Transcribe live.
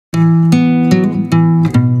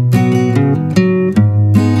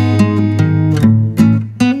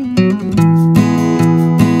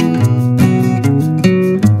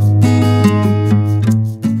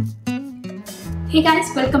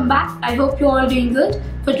all doing good?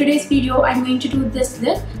 For today's video, I'm going to do this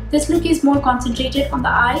look. This look is more concentrated on the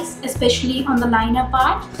eyes, especially on the liner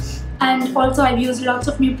part. And also I've used lots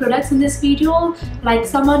of new products in this video, like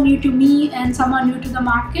some are new to me and some are new to the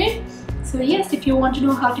market. So yes, if you want to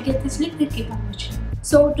know how to get this look, then keep on watching.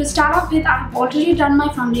 So to start off with, I've already done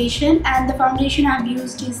my foundation, and the foundation I've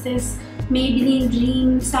used is this Maybelline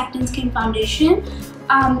Dream Satin Skin Foundation.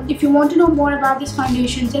 If you want to know more about this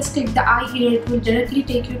foundation, just click the eye here. It will directly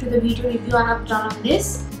take you to the video review I have done on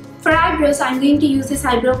this. For eyebrows, I'm going to use this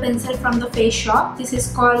eyebrow pencil from the Face Shop. This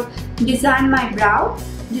is called Design My Eyebrow.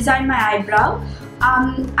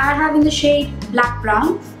 I have in the shade Black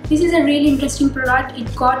Brown. This is a really interesting product.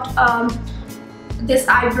 It got this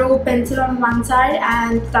eyebrow pencil on one side,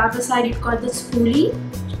 and the other side it got this spoolie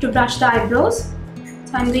to brush the eyebrows.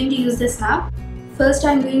 So I'm going to use this now. First,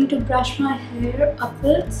 I'm going to brush my hair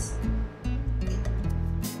upwards.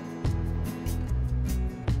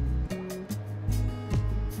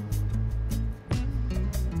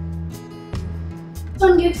 This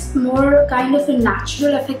one gives more kind of a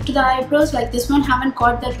natural effect to the eyebrows. Like this one haven't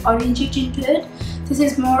got that orangey tint to it. This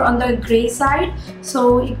is more on the grey side,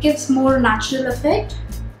 so it gives more natural effect.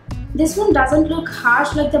 This one doesn't look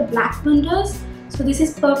harsh like the black one does. So this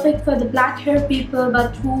is perfect for the black hair people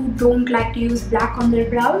but who don't like to use black on their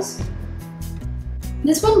brows.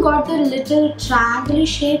 This one got the little triangular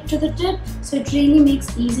shape to the tip, so it really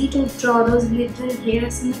makes easy to draw those little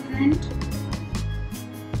hairs in the front.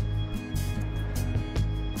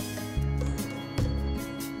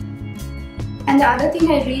 And the other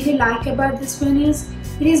thing I really like about this one is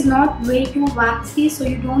it is not way too waxy, so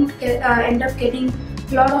you don't end up getting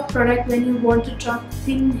a lot of product when you want to draw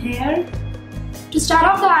thin hair. To start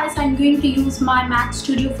off the eyes, I'm going to use my MAC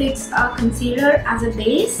Studio Fix concealer as a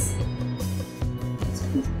base.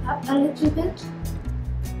 Squeeze it up a little bit.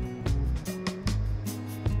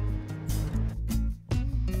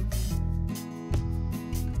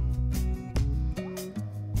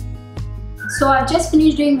 So I've just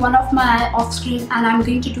finished doing one of my off screen and I'm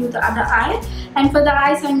going to do the other eye. And for the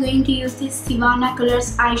eyes, I'm going to use this Sivanna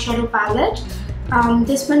Colors eyeshadow palette.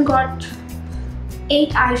 This one got 8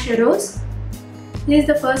 eyeshadows. This is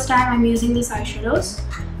the first time I'm using these eyeshadows,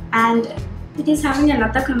 and it is having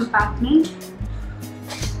another compartment.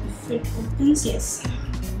 If it opens, yes.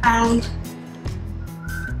 And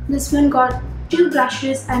this one got 2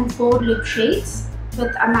 blushes and 4 lip shades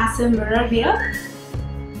with a massive mirror here.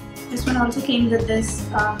 This one also came with this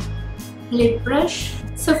lip brush.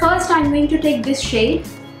 So first I'm going to take this shade,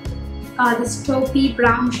 this taupey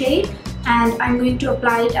brown shade, and I'm going to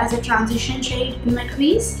apply it as a transition shade in my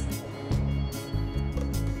crease.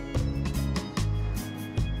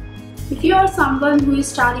 If you are someone who is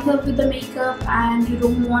starting up with the makeup and you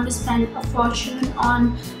don't want to spend a fortune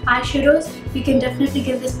on eyeshadows, you can definitely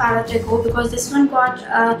give this palette a go, because this one got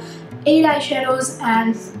 8 eyeshadows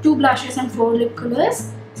and 2 blushes and 4 lip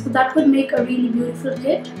colors. So that would make a really beautiful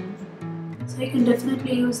kit. So you can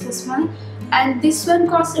definitely use this one. And this one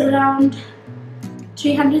costs around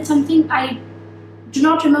 300 something. I do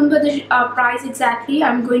not remember the price exactly.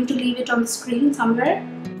 I'm going to leave it on the screen somewhere.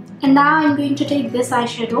 And now I'm going to take this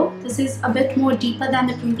eyeshadow. This is a bit more deeper than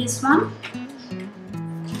the previous one.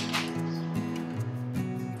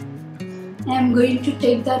 I'm going to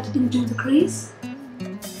take that into the crease.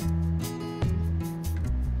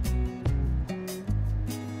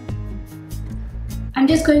 I'm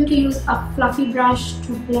just going to use a fluffy brush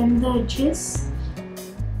to blend the edges.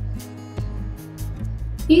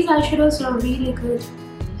 These eyeshadows are really good.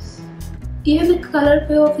 Even the color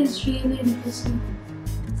payoff is really impressive.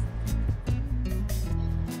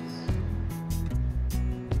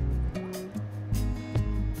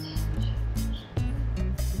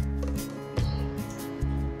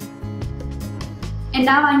 And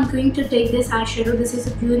now I'm going to take this eyeshadow. This is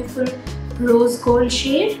a beautiful rose gold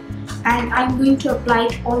shade, and I'm going to apply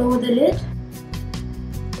it all over the lid.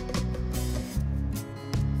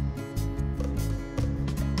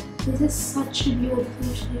 This is such a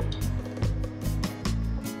beautiful shade.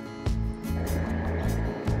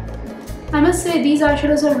 I must say these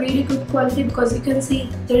eyeshadows are really good quality, because you can see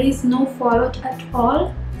there is no fallout at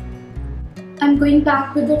all. I'm going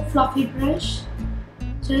back with that fluffy brush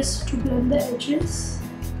just to blend the edges.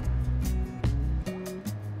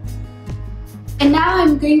 And now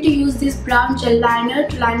I'm going to use this brown gel liner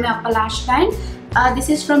to line my upper lash line. This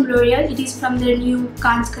is from L'Oreal. It is from their new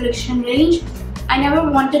Cannes collection range. I never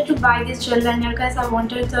wanted to buy this gel liner, guys. I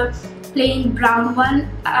wanted the plain brown one.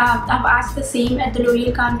 I've asked the same at the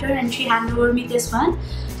L'Oreal counter and she handed over me this one.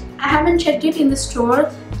 I haven't checked it in the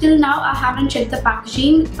store. Till now I haven't checked the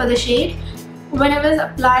packaging for the shade. when I was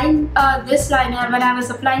applying when I was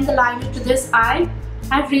applying the liner to this eye,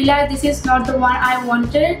 I've realized this is not the one I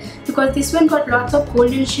wanted, because this one got lots of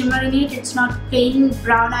golden shimmer in it. It's not plain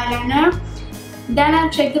brown eyeliner. Then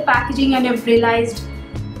I've checked the packaging and I've realized,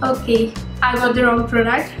 okay, I got the wrong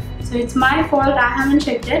product. So it's my fault, I haven't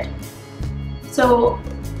checked it. So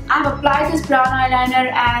I've applied this brown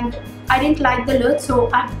eyeliner and I didn't like the look, so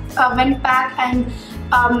I went back and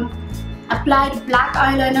applied black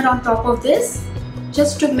eyeliner on top of this,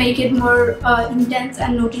 just to make it more intense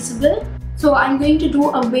and noticeable. So I'm going to do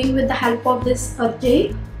a wing with the help of this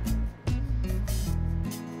tape.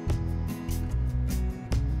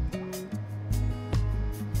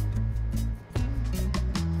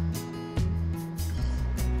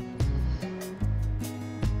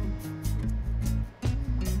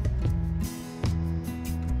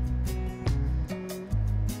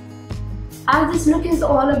 As this look is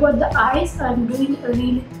all about the eyes, I'm doing a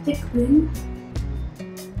really thick wing.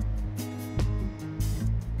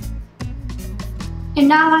 And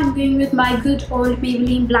now I'm going with my good old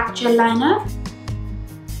Maybelline Black gel liner.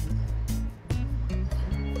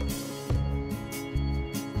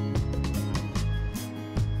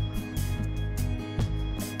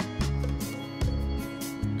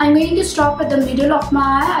 I'm going to stop at the middle of my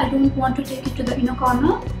eye. I don't want to take it to the inner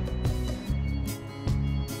corner.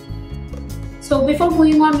 So before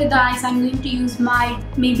moving on with the eyes, I'm going to use my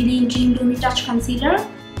Maybelline Dream Lumi Touch Concealer.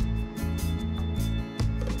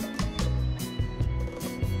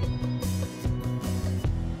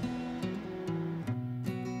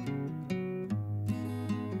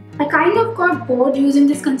 I kind of got bored using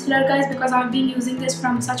this concealer, guys, because I've been using this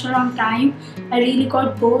from such a long time. I really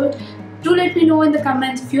got bored. Do let me know in the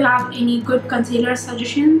comments if you have any good concealer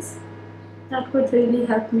suggestions. That would really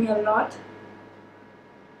help me a lot.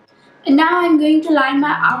 And now I'm going to line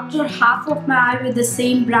my outer half of my eye with the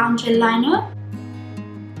same brown gel liner.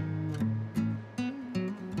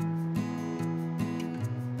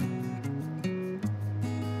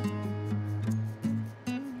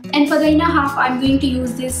 And for the inner half, I'm going to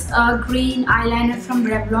use this green eyeliner from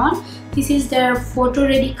Revlon. This is their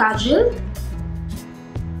Photoready kajal.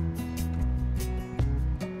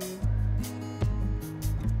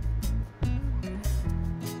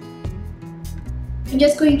 I'm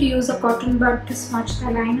just going to use a cotton bud to smudge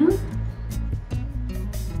the liner.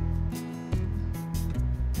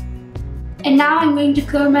 And now I'm going to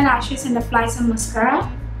curl my lashes and apply some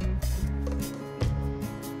mascara.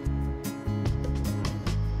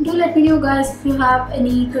 Do let me know, guys, if you have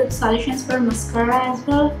any good suggestions for mascara as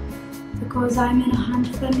well, because I'm in a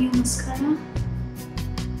hunt for a new mascara.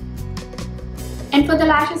 And for the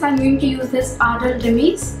lashes, I'm going to use this Ardell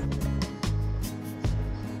Remy's.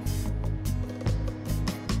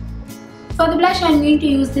 For the blush, I'm going to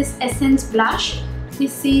use this Essence blush.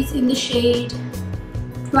 This is in the shade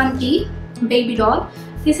 20, Baby Doll.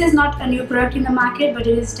 This is not a new product in the market, but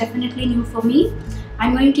it is definitely new for me.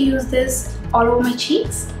 I'm going to use this all over my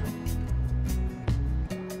cheeks.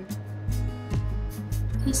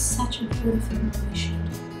 It's such a beautiful shade.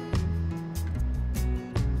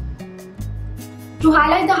 To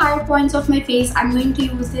highlight the higher points of my face, I'm going to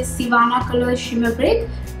use this Sivanna Colors Shimmer Brick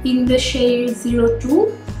in the shade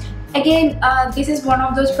 02. Again, this is one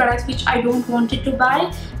of those products which I don't wanted to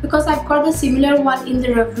buy, because I've got a similar one in the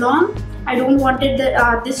Revlon. I don't wanted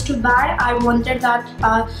this to buy. I wanted that.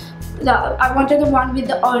 I wanted the one with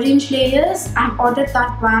the orange layers. I ordered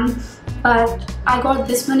that one, but I got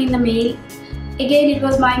this one in the mail. Again, it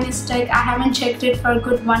was my mistake. I haven't checked it for a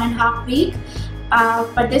good 1.5 weeks.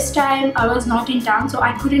 But this time I was not in town, so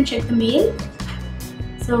I couldn't check the mail.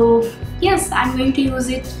 So yes, I'm going to use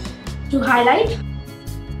it to highlight.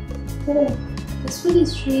 Oh, this one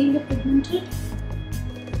is really pigmented.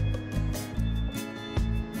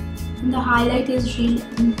 And the highlight is really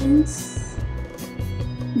intense.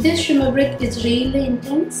 This shimmer brick is really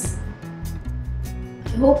intense. I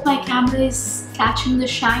hope my camera is catching the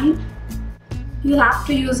shine. You have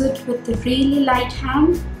to use it with a really light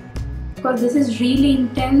hand, because this is really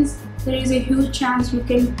intense. There is a huge chance you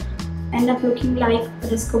can end up looking like a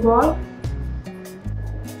disco ball.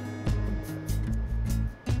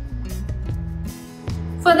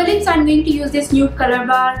 For the lips, I'm going to use this nude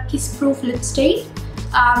Colorbar Kiss Proof lip stain.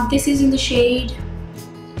 This is in the shade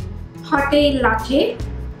Haute Latte.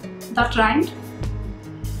 That rhymed.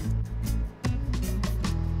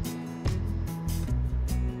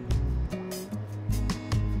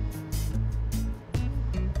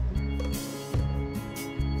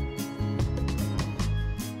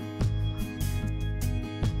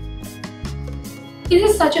 It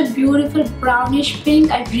is such a beautiful brownish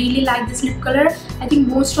pink. I really like this lip color. I think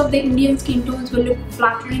most of the Indian skin tones will look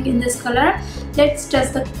flattering in this color. Let's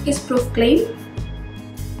test the Kiss Proof claim.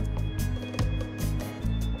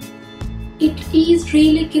 It is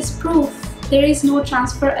really kiss proof. There is no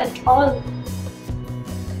transfer at all.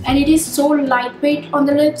 And it is so lightweight on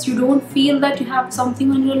the lips. You don't feel that you have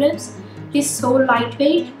something on your lips. It is so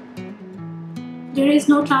lightweight. There is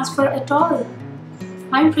no transfer at all.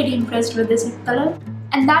 I'm pretty impressed with this lip color.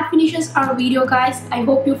 And that finishes our video, guys. I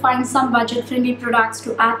hope you find some budget friendly products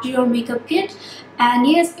to add to your makeup kit. And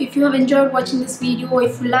yes, if you have enjoyed watching this video,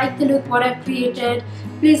 if you like the look what I've created,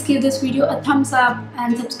 please give this video a thumbs up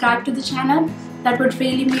and subscribe to the channel. That would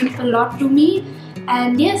really mean a lot to me.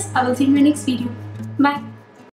 And yes, I will see you in my next video. Bye.